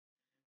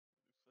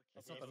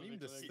It's not a meme,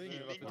 this thing.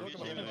 We're talking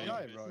about the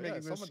guy, bro. Yeah,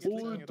 someone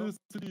hold the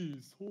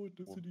cities. Hold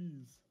the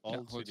cities.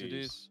 All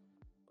cities.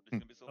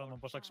 Man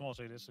på 6 små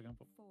cities.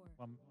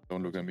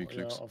 Don't look at me,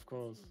 clicks. Yeah, of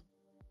course.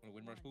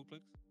 Windrush full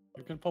clicks?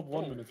 You can pop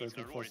 1 minute if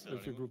you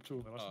group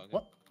 2.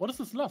 What? What is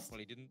this last? Well,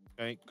 he didn't.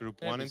 Okay,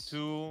 group 1 and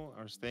 2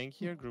 are staying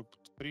here. Group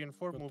 3 and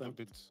 4 move a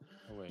bit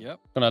away. Yep.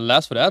 Gonna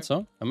last for that,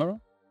 so am I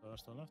wrong?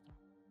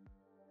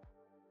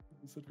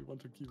 We said we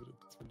want to keep it at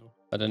this window.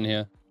 I didn't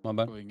hear. My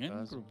bad. Going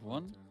in, group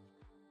 1.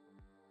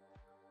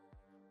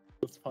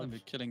 That's fun. And we're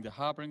killing the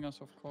Harbingers,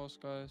 of course,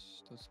 guys.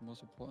 That's the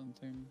most important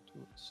thing to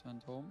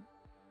send home.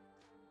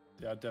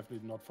 Yeah,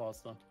 definitely not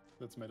faster.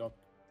 That's made up.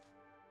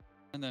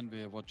 And then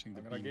we're watching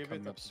the beam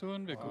coming up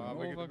soon. We're going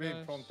we're over, gonna be in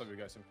guys. front of you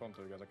guys,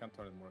 I can't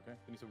turn it more, okay?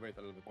 You need to wait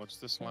a little bit. What's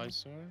the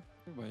slicer?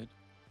 Wait.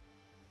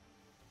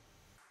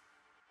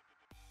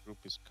 Group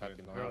is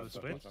cutting Yeah, out. that's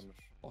right.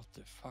 What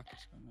the fuck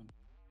is going on?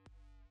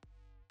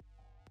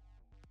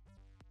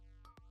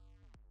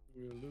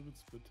 We're a little bit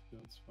split. Yeah,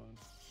 it's fine.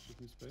 Give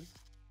me space.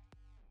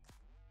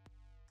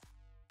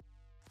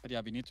 But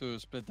yeah, we need to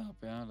split up,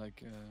 yeah?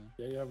 Like,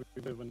 Yeah,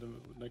 we will when the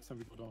next time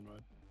we go down,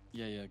 right?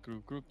 yeah,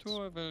 group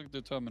 2 will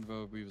determine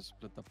where we will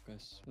split up,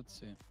 guys. Let's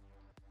see. You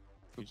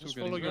Group 2 just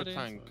getting follow your ready.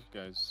 tank,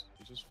 guys.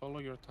 You just follow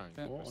your tank.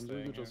 Yeah. Oh, and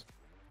then we just...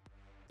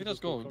 We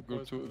just go,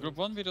 group 2. Group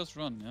 1, we just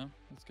run, yeah?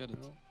 Let's get it.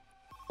 Yeah.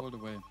 All the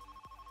way.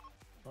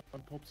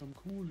 And pop some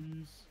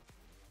coolies.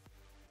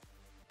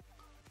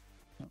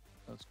 Yeah,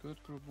 that's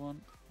good, group 1.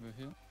 We're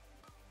here.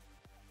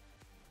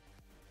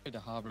 Okay, the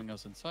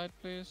Harbingers inside,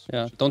 please.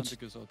 Yeah, Watch the don't-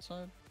 Tentacles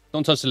outside.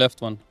 Don't touch the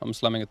left one. I'm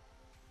slamming it.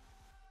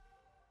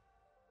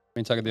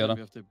 Me target the Then other. we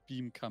have the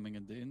beam coming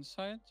in the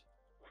inside.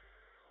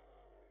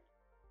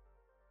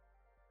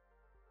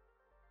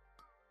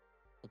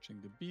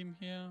 Watching the beam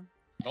here.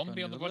 Don't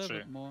be on the Turn it a little butcher.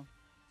 bit more.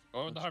 Go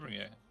on the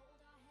Harbinger.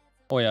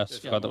 Oh yes, Yeah,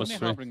 forgot that was only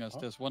 3. Harbingers.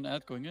 There's one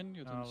ad going in.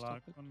 You don't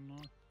stop it.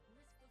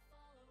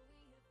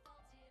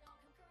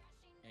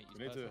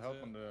 We need to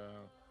help on the...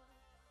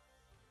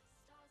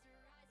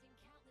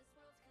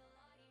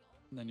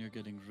 And then you're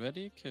getting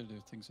ready. Kill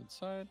the things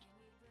inside.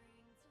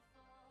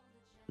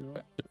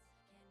 Yeah.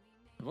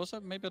 It was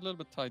maybe a little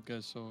bit tight,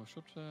 guys. So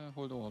should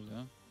hold all,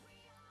 yeah.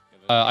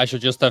 I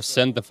should just have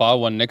sent the far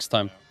one next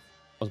time.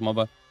 Was my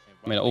bad.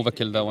 I mean, I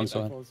overkilled that one,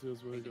 so.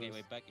 Make the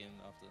gateway back in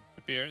after.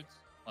 Disappeared.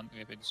 One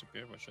gateway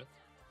disappeared. Watch it.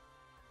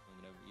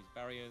 I'm gonna use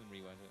barrier and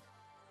rewind it.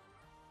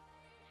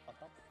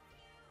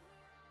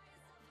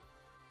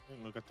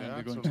 Look at the And we're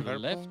axle. going to the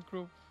Purple. left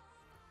group.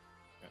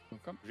 Yeah.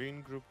 Come.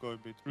 Green group go a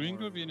bit Green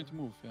more group, you need to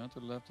move, yeah, to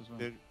the left as well.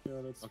 There,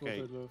 Yeah, that's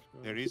Okay, what I left.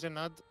 Yeah. there is an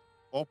ad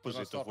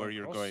opposite of start where and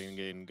you're cross? going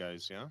in,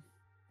 guys, yeah?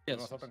 Yes.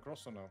 Yes. Stop and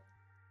cross or no?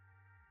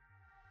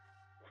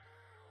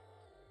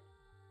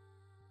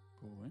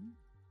 Go in.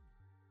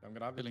 I'm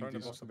gonna have to Killing turn the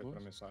these boss a bit when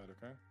boss. I'm inside,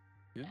 okay?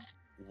 Yeah.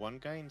 One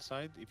guy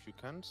inside, if you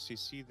can,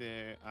 CC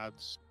the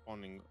ads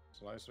spawning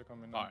Slicer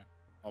coming in. Alright.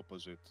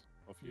 opposite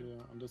of you.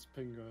 Yeah, on this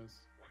ping, guys.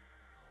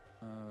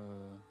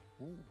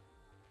 Ooh.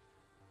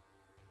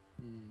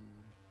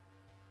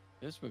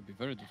 This will be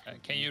very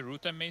difficult. Can you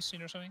route them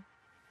Mason or something?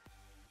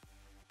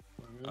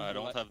 I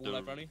don't have the.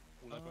 All rally.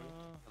 I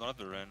don't have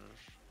the range.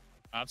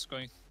 Ads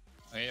going.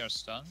 They are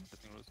stunned.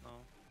 Setting route now.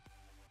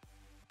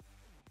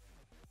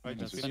 Right,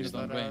 Let's just send use it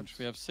on that range. ad.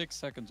 We have 6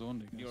 seconds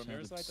only. Your guys.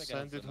 mirror Send it. side, I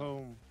Send guess, it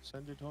home.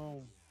 Send it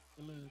home.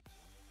 Kill it.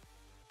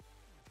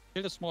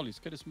 Kill the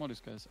smallies. Kill the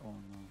smallies, guys. Oh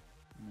no.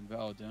 I mean, we're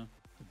out, yeah?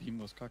 The beam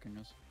was cocking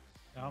us.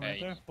 How many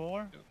there?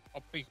 4?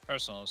 Up big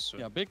personals. So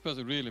Yeah, big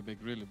person, really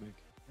big, really big.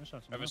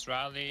 Reverse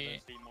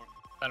Rally.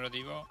 San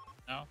Rodivo.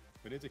 Now.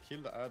 We need to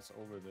kill the ads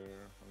over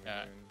there.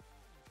 Yeah.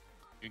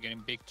 You're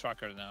getting big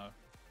trucker now.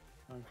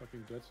 I'm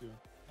fucking dead here.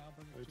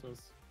 Wait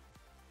us.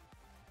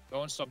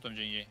 Don't stop them,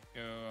 Gingi.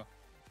 Go.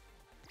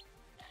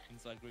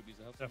 Inside group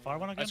user help. Is there far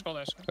one again? Let's go,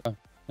 let's go.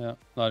 Yeah,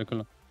 no, det är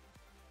cool.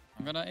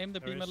 I'm gonna aim the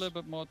There beam a is-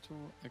 little bit more to...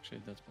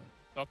 Actually, that's bad.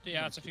 Stop the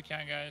ads if you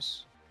can,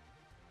 guys.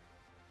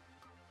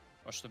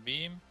 Watch the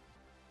beam.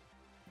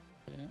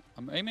 Yeah,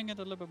 I'm aiming it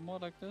a little bit more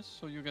like this,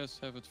 so you guys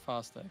have it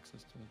faster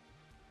access to it.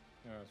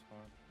 Yeah, it's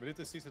fine. We need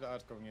to see the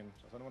ads going in.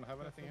 Does anyone have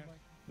anything here?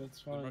 That's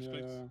fine, rush yeah,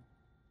 clicks. yeah.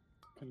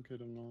 Can kill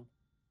them now.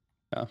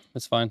 Yeah,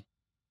 it's fine.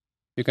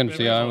 You can Wait,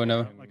 see wait,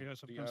 whenever. Like you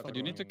guys have The can ads start But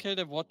you need to going kill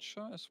the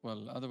Watcher as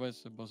well,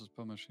 otherwise the boss is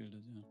perma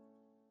shielded, yeah.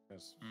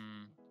 Yes.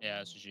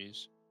 Yeah,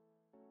 SGs.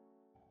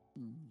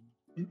 Um,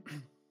 You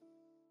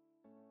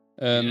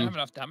didn't have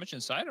enough damage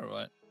inside or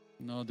what?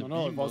 No, the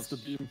No, beam it was the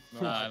beam.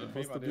 No, It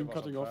was the beam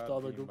cutting off the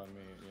other group.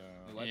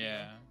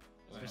 Yeah.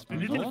 No.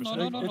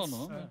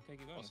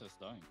 Boss is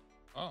dying.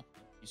 Oh,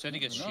 you said he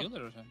gets No.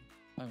 shielded or something?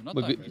 I'm not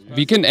But dying.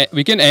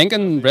 we can ank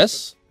and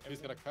res.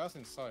 He's got a cast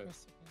inside.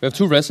 We have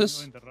 2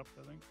 reses. Interrupt,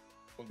 I think.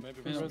 Well,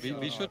 maybe Yeah,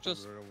 we should after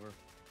just- we're over.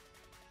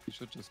 You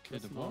should just kill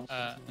the Yes, boss.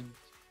 no. And...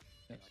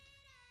 Yes.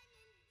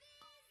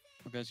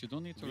 Oh, guys, you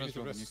don't need to We need rest to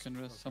Robin, you rest. can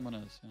rest someone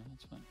else, yeah,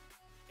 that's fine.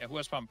 Yeah, who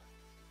has pump?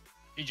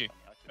 GG.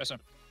 Rest him.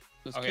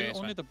 Just Okay, kill it's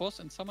only fine. the boss,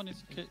 and someone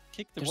needs to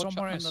kick the There's one Watcher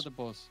more under S. the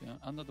boss, yeah,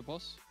 under the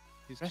boss.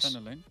 He's Yes.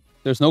 channeling.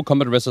 There's no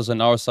combat reses on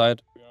our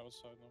side, We're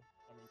outside now.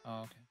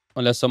 Oh, okay.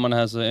 unless someone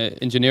has an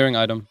engineering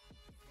item.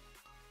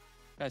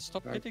 Guys,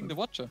 stop hitting the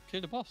watcher. Kill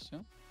the boss, yeah?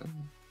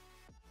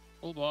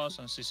 Full boss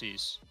and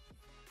CCs.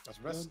 Let's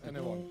rest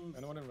anyone.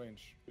 Anyone in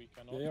range. We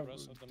cannot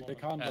rest at the moment. They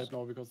can't right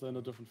now because they're in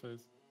a different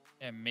phase.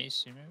 Yeah,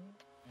 Mace, maybe?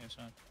 Yes,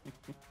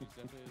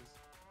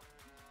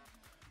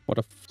 What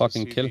a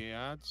fucking You see kill. the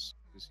ads?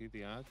 You see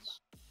the ads?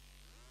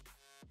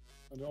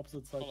 On the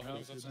opposite side.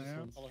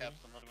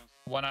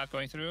 One ad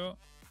going through.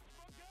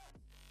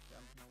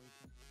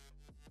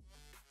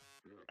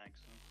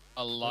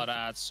 A lot of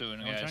ads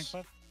soon, guys.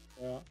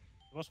 Yeah.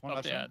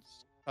 Stop the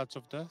ads. Ads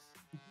of death?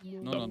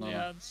 No.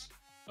 Ads.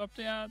 Stop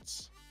the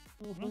ads.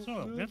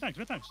 We're tanks,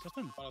 just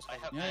in.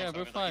 Yeah,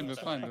 we're fine. Yes,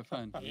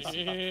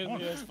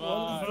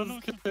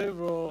 fine. Okay,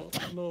 bro.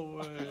 No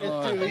way.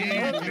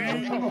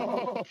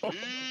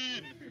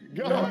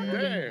 God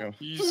damn.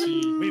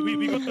 Easy.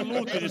 We got the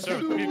loot we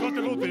deserved. We got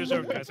the loot we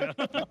deserved, guys. The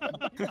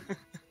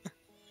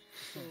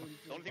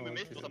only thing we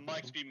missed was a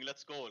mic screaming,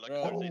 let's go. Like,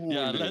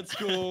 Yeah, let's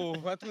go.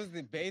 What was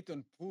the bait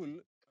on pool?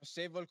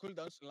 Save all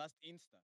cooldowns last instant.